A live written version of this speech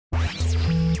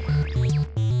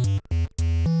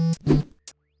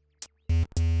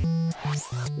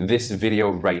This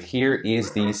video right here is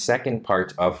the second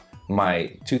part of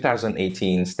my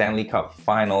 2018 Stanley Cup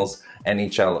Finals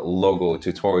NHL logo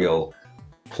tutorial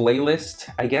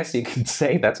playlist, I guess you could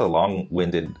say. That's a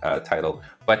long-winded title.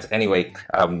 But anyway,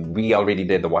 we already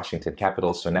did the Washington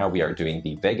Capitals, so now we are doing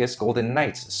the Vegas Golden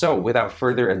Knights. So without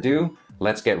further ado,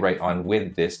 let's get right on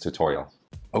with this tutorial.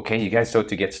 Okay, you guys, so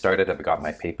to get started, I've got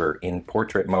my paper in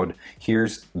portrait mode.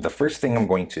 Here's the first thing I'm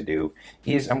going to do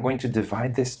is I'm going to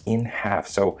divide this in half.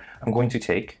 So I'm going to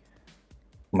take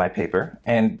my paper,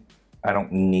 and I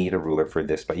don't need a ruler for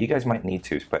this, but you guys might need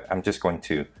to, but I'm just going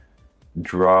to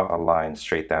draw a line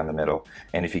straight down the middle.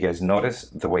 And if you guys notice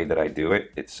the way that I do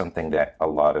it, it's something that a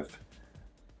lot of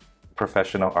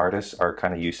professional artists are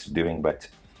kind of used to doing, but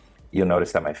you'll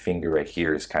notice that my finger right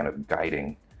here is kind of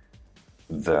guiding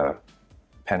the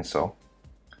pencil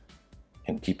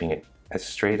and keeping it as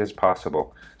straight as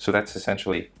possible. So that's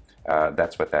essentially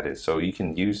that's what that is. So you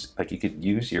can use, like, you could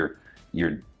use your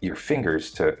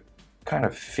fingers to kind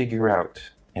of figure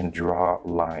out and draw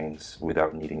lines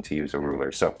without needing to use a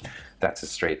ruler. So that's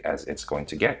as straight as it's going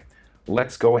to get.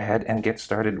 Let's go ahead and get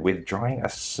started with drawing a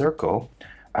circle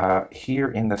here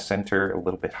in the center, a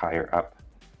little bit higher up.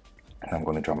 And I'm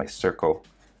going to draw my circle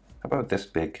about this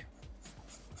big.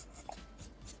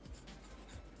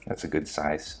 That's a good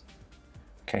size.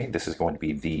 Okay, this is going to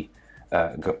be the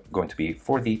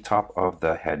for the top of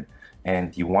the head,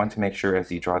 and you want to make sure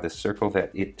as you draw this circle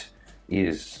that it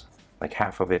is like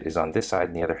half of it is on this side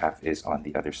and the other half is on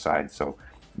the other side. So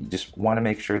you just want to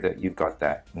make sure that you've got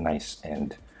that nice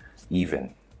and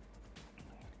even.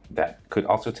 That could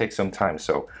also take some time,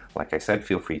 so like I said,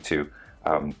 feel free to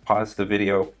pause the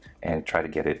video and try to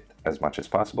get it as much as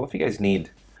possible. If you guys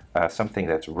need something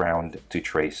that's round to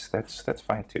trace, that's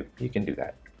fine too. You can do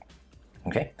that.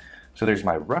 Okay, so there's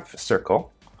my rough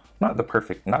circle. Not a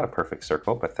perfect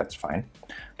circle, but that's fine.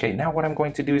 Okay, now what I'm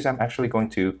going to do is I'm actually going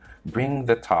to bring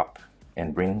the top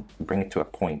and bring it to a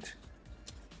point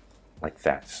like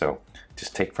that. So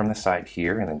just take from the side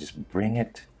here and then just bring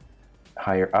it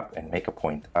higher up and make a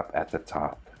point up at the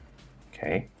top.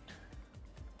 Okay,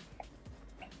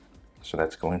 so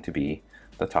that's going to be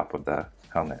the top of the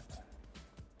helmet.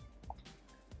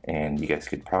 And you guys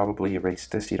could probably erase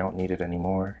this, you don't need it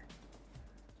anymore.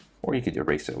 Or you could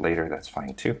erase it later, that's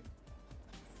fine too.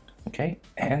 Okay,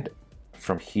 and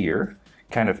from here,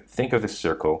 kind of think of the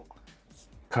circle,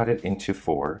 cut it into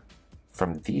 4.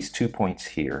 From these 2 points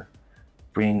here,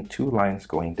 bring 2 lines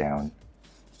going down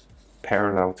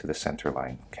parallel to the center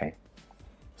line, okay?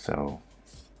 So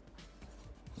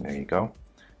there you go.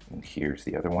 And here's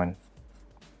the other one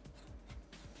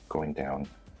going down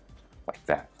like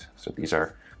that. So these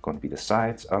are going to be the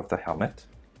sides of the helmet.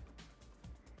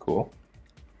 Cool.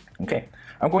 Okay,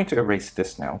 I'm going to erase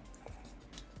this now.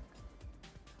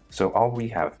 So all we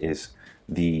have is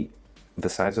the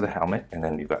sides of the helmet, and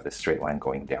then we've got this straight line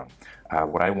going down.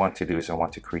 What I want to do is I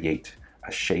want to create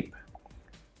a shape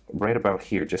right about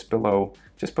here, just below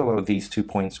these 2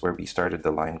 points where we started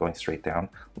the line going straight down.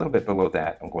 A little bit below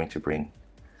that, I'm going to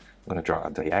draw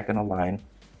a diagonal line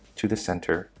to the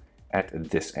center at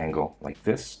this angle, like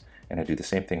this. And I do the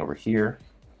same thing over here.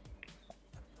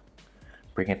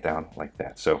 Bring it down like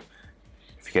that. So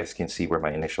if you guys can see where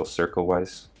my initial circle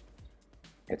was,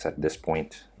 it's at this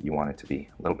point. You want it to be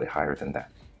a little bit higher than that.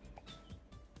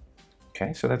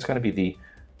 Okay, so that's going to be the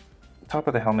top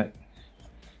of the helmet.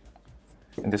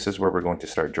 And this is where we're going to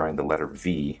start drawing the letter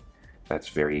V. That's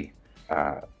very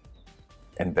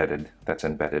embedded. That's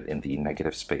embedded in the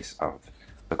negative space of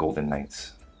the Golden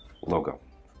Knights logo.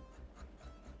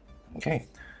 Okay,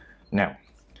 now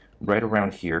right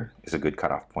around here is a good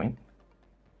cutoff point.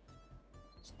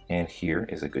 And here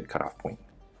is a good cutoff point.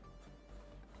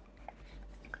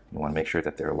 You want to make sure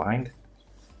that they're aligned.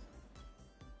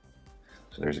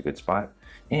 So there's a good spot.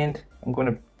 And I'm going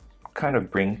to kind of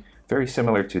bring very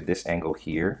similar to this angle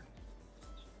here.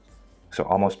 So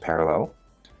almost parallel.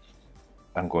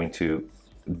 I'm going to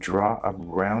draw a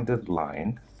rounded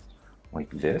line like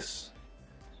this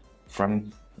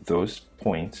from those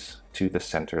points to the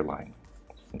center line.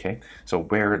 Okay, so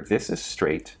where this is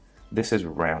straight, this is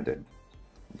rounded,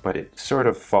 but it sort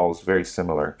of falls very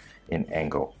similar in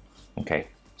angle. Okay,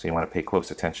 so you want to pay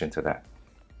close attention to that.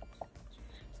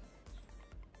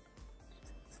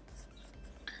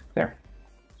 There.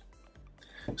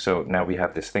 So now we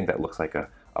have this thing that looks like a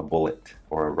bullet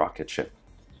or a rocket ship.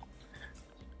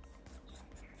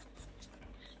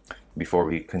 Before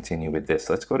we continue with this,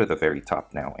 let's go to the very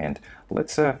top now, and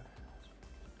let's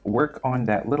work on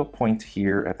that little point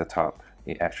here at the top.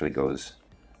 It actually goes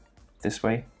this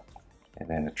way, and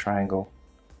then a triangle,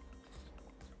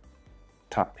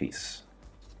 top piece.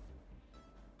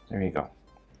 There you go.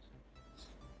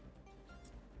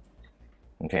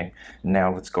 Okay,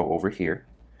 now let's go over here,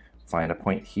 find a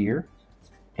point here,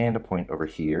 and a point over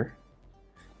here.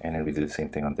 And then we do the same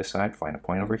thing on this side, find a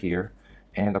point over here,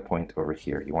 and a point over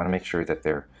here. You want to make sure that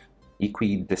they're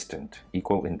equidistant,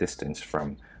 equal in distance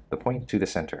from the point to the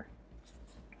center.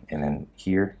 And then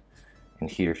here and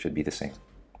here should be the same.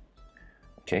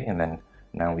 Okay, and then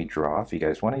now we draw. If you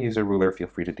guys want to use a ruler, feel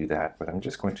free to do that, but I'm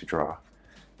just going to draw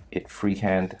it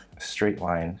freehand, a straight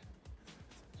line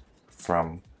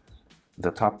from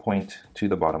the top point to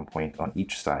the bottom point on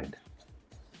each side.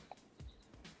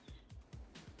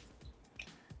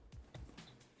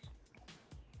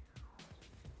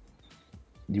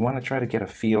 You want to try to get a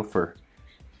feel for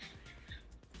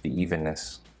the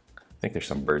evenness. I think there's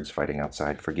some birds fighting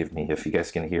outside. Forgive me if you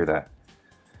guys can hear that.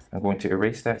 I'm going to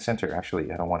erase that center.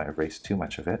 Actually, I don't want to erase too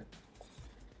much of it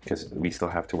because we still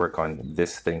have to work on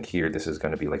this thing here. This is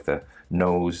going to be like the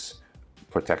nose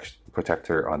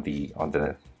protector on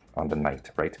the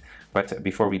knight, right? But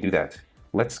before we do that,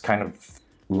 let's kind of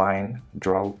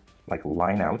draw like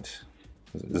line out.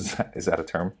 Is that a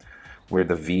term? Where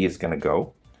the V is going to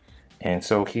go. And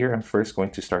so here I'm first going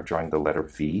to start drawing the letter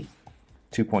V.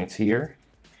 2 points here,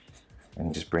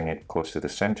 and just bring it close to the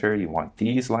center. You want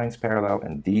these lines parallel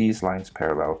and these lines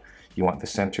parallel. You want the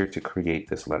center to create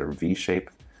this letter V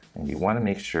shape, and you want to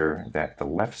make sure that the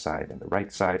left side and the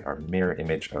right side are mirror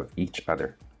image of each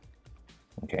other.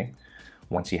 Okay,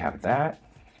 once you have that,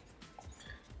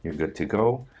 you're good to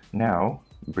go. Now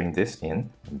bring this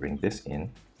in and bring this in.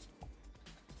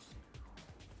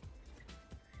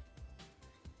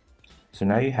 So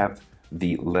now you have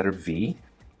the letter V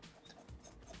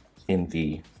in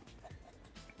the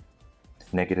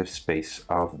negative space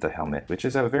of the helmet, which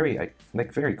is a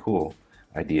very cool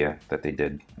idea that they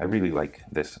did. I really like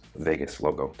this Vegas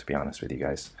logo, to be honest with you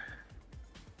guys.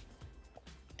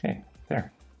 Okay,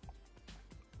 there.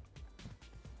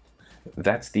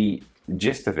 That's the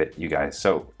gist of it, you guys.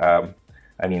 So,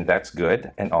 I mean, that's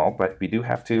good and all, but we do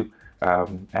have to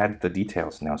add the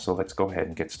details now. So let's go ahead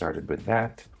and get started with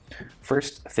that.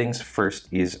 First things first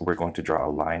is we're going to draw a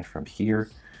line from here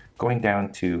going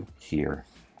down to here.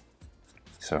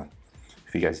 So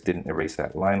if you guys didn't erase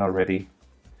that line already,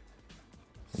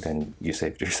 then you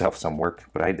saved yourself some work,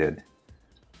 but I did.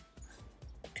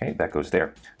 Okay, that goes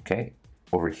there. Okay,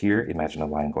 over here, imagine a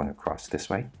line going across this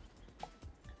way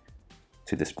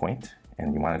to this point,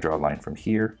 and you want to draw a line from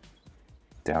here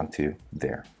down to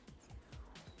there.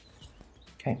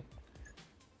 Okay.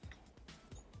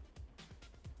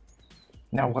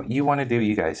 Now what you want to do,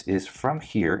 you guys, is from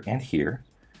here and here,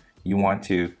 you want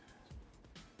to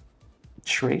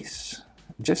trace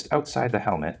just outside the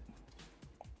helmet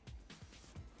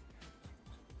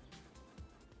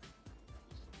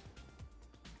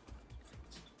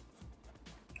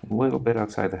a little bit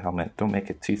outside the helmet. Don't make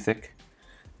it too thick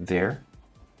there.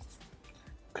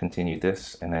 Continue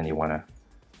this, and then you want to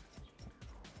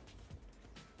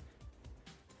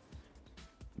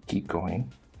keep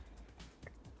going.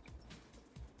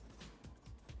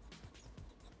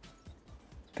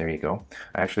 There you go.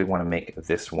 I actually want to make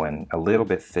this one a little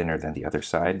bit thinner than the other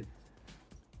side.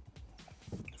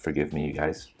 Forgive me, you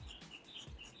guys.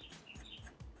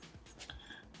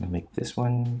 I'm going to make this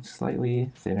one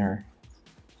slightly thinner,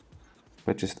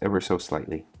 but just ever so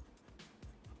slightly.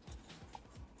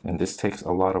 And this takes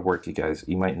a lot of work, you guys.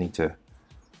 You might need to,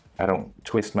 I don't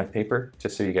twist my paper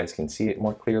just so you guys can see it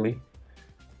more clearly,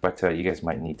 but you guys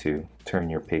might need to turn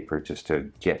your paper just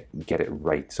to get it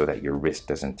right so that your wrist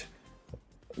doesn't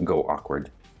go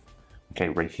awkward. Okay,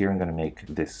 right here I'm going to make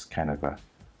this kind of a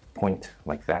point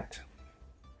like that.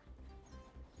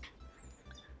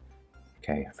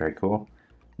 Okay, very cool.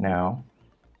 Now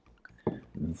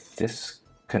this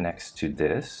connects to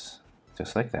this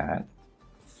just like that.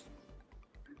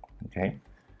 Okay,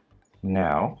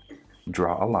 now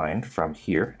draw a line from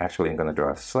here. Actually, I'm going to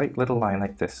draw a slight little line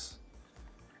like this,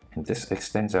 and this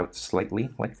extends out slightly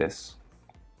like this.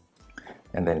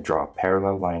 And then draw a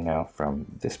parallel line now from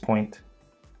this point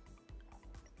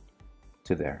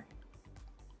to there.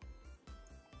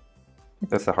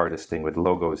 That's the hardest thing with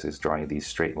logos, is drawing these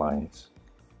straight lines.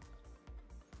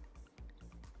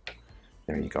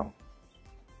 There you go.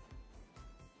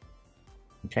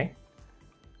 Okay,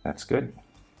 that's good.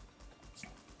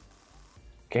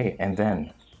 Okay, and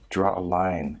then draw a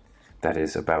line that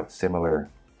is about similar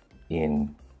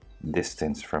in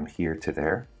distance from here to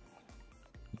there.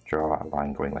 Draw a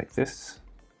line going like this.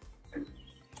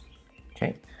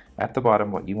 Okay, at the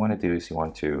bottom, what you want to do is you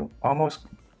want to almost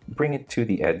bring it to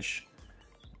the edge,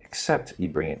 except you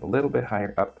bring it a little bit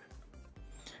higher up,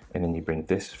 and then you bring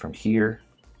this from here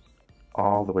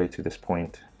all the way to this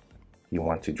point. You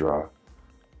want to draw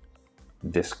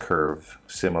this curve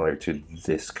similar to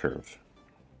this curve.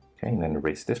 Okay, and then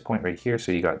erase this point right here,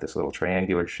 so you got this little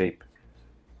triangular shape.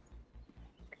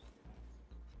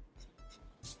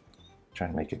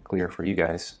 Trying to make it clear for you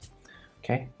guys.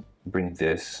 Okay, bring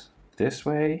this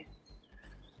way,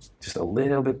 just a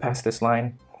little bit past this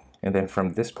line, and then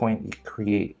from this point you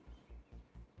create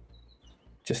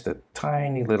just a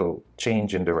tiny little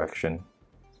change in direction.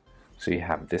 So you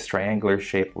have this triangular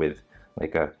shape with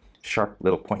like a sharp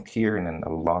little point here and then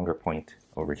a longer point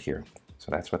over here.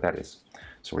 So that's what that is.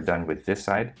 So we're done with this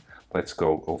side. Let's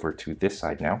go over to this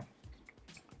side now.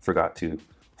 Forgot to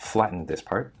flatten this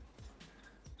part.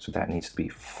 So that needs to be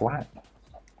flat.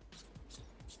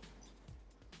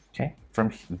 Okay,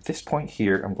 from this point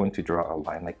here, I'm going to draw a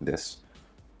line like this.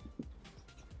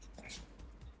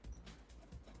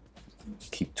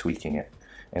 Keep tweaking it.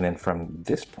 And then from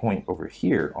this point over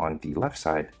here on the left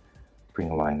side, bring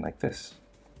a line like this.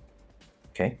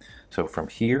 Okay, so from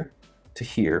here to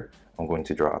here, I'm going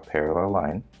to draw a parallel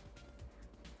line.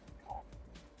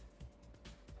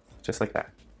 Just like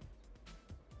that.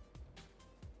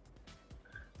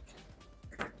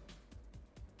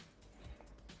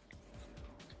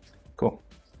 Cool.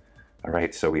 All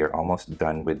right, so we are almost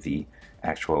done with the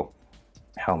actual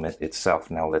helmet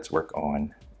itself. Now let's work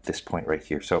on this point right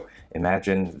here. So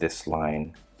imagine this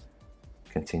line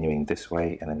continuing this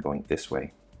way and then going this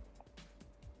way.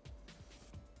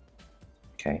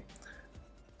 Okay.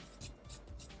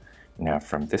 Now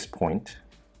from this point,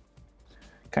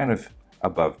 kind of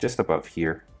above, just above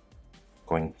here,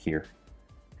 going here,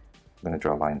 I'm going to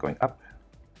draw a line going up,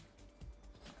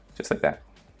 just like that.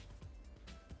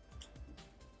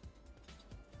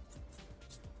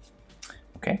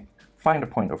 Okay, find a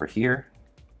point over here,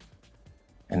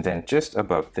 and then just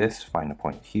above this, find a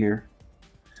point here,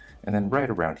 and then right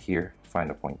around here,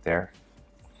 find a point there.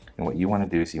 And what you want to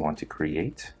do is you want to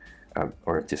create,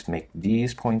 or just make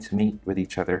these points meet with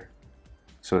each other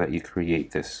so that you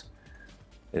create this,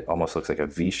 it almost looks like a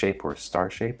V shape or a star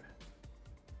shape,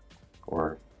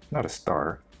 or not a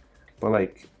star, but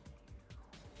like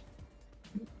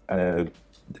a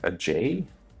J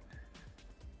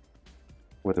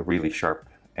with a really sharp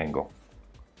angle,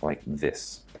 like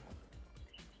this.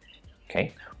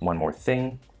 Okay, one more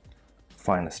thing,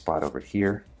 find a spot over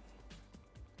here,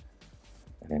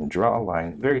 and then draw a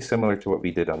line very similar to what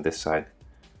we did on this side,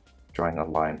 drawing a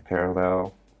line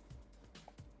parallel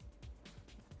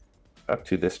up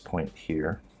to this point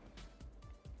here.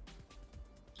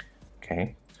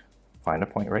 Okay, find a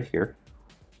point right here.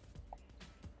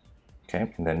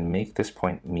 Okay, and then make this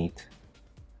point meet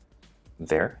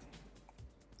there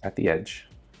at the edge,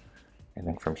 and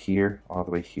then from here all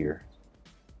the way here,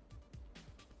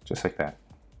 just like that.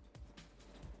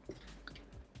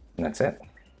 And that's it.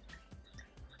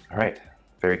 All right,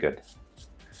 very good.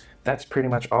 That's pretty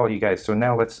much all, you guys. So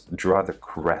now let's draw the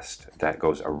crest that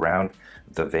goes around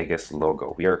the Vegas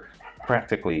logo. We're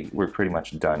pretty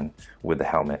much done with the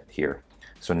helmet here.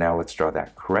 So now let's draw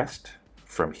that crest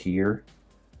from here.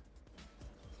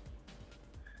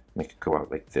 Make it go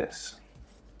out like this.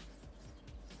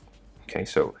 Okay,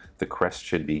 so the crest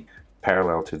should be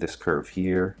parallel to this curve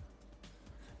here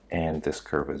and this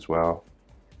curve as well.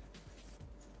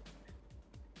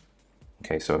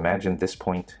 Okay, so imagine this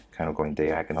point kind of going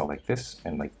diagonal like this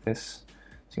and like this.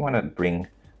 So you want to bring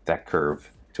that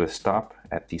curve to a stop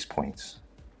at these points.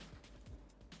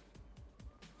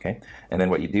 Okay, and then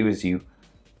what you do is you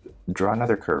draw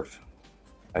another curve,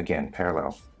 again,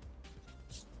 parallel.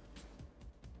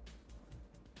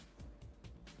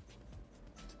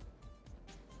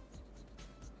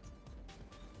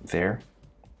 There,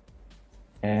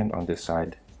 and on this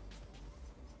side,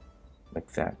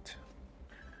 like that.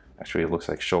 Actually, it looks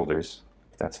like shoulders.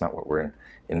 That's not what we're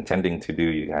intending to do,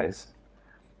 you guys.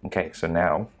 Okay, so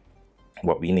now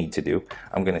what we need to do,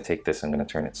 I'm going to take this, I'm going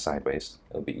to turn it sideways.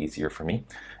 It'll be easier for me.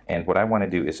 And what I want to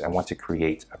do is I want to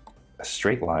create a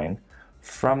straight line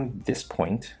from this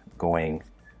point going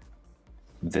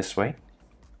this way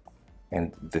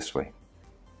and this way.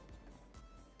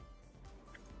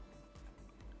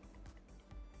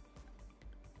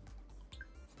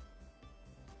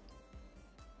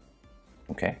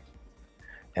 Okay,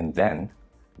 and then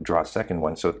draw a second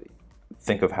one. So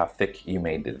think of how thick you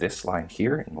made this line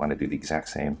here, and you want to do the exact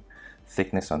same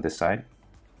thickness on this side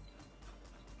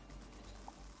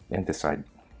and this side.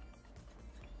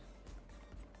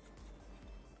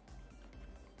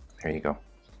 There you go.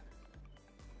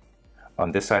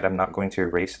 On this side, I'm not going to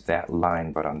erase that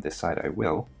line, but on this side I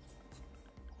will,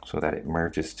 so that it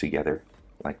merges together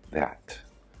like that.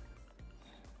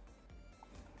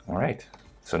 All right.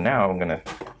 So now I'm going to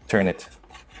turn it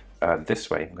this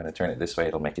way. I'm going to turn it this way.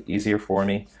 It'll make it easier for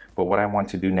me. But what I want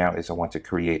to do now is I want to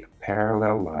create a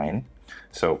parallel line.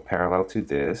 So parallel to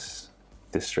this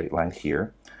straight line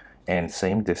here, and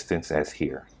same distance as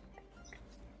here.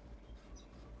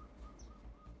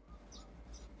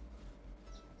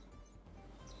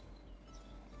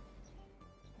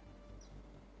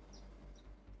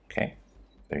 Okay,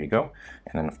 there you go.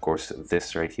 And then of course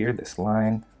this right here, this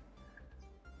line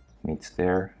meets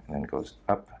there and then goes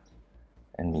up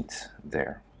and meets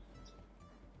there.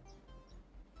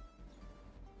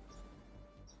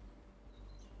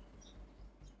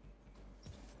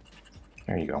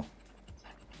 There you go.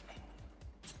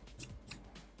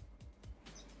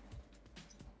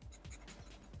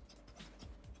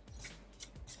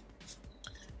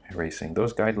 Erasing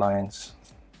those guidelines.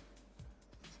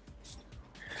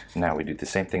 Now we do the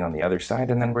same thing on the other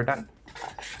side and then we're done.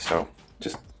 So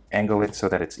just angle it so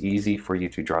that it's easy for you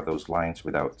to draw those lines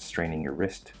without straining your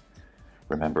wrist.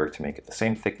 Remember to make it the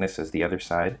same thickness as the other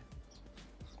side.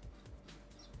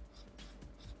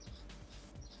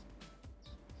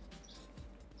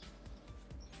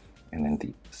 And then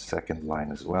the second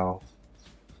line as well.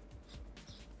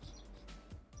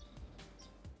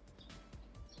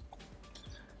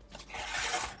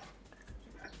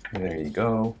 There you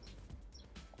go.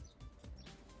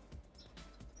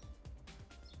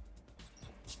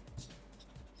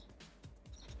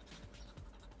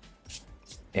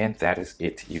 And that is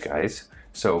it, you guys.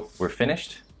 So we're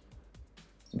finished.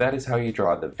 That is how you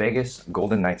draw the Vegas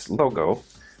Golden Knights logo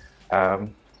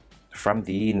from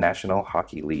the National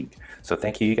Hockey League. So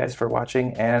thank you guys for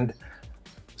watching, and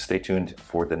stay tuned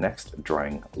for the next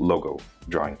logo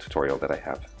drawing tutorial that I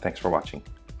have. Thanks for watching.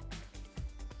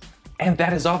 And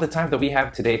that is all the time that we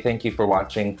have today. Thank you for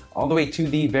watching all the way to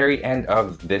the very end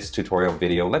of this tutorial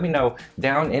video. Let me know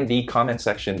down in the comment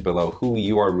section below who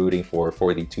you are rooting for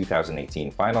the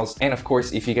 2018 finals. And of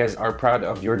course, if you guys are proud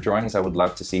of your drawings, I would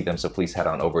love to see them. So please head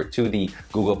on over to the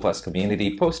Google Plus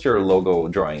community, post your logo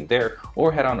drawing there,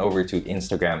 or head on over to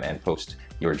Instagram and post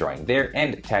your drawing there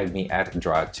and tag me at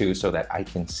Draw2 so that I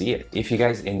can see it. If you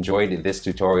guys enjoyed this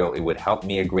tutorial, it would help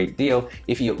me a great deal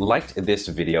if you liked this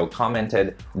video,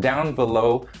 commented down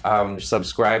below,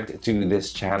 subscribed to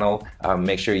this channel.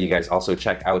 Make sure you guys also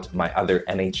check out my other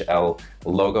NHL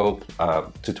logo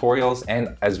tutorials,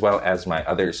 and as well as my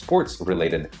other sports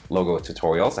related logo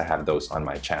tutorials. I have those on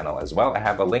my channel as well. I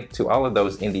have a link to all of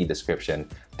those in the description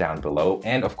down below.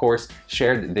 And of course,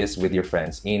 share this with your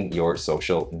friends in your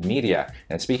social media.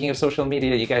 And speaking of social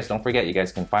media, you guys don't forget, you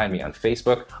guys can find me on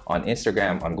Facebook, on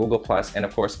Instagram, on Google+, and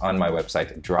of course on my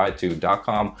website,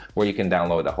 draw2.com, where you can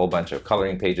download a whole bunch of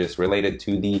coloring pages related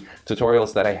to the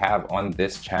tutorials that I have on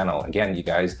this channel. Again, you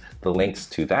guys, the links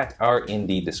to that are in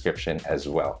the description as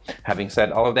well. Having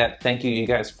said all of that, thank you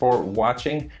guys for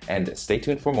watching, and stay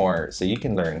tuned for more so you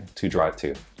can learn to draw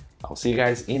too. I'll see you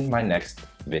guys in my next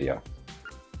video.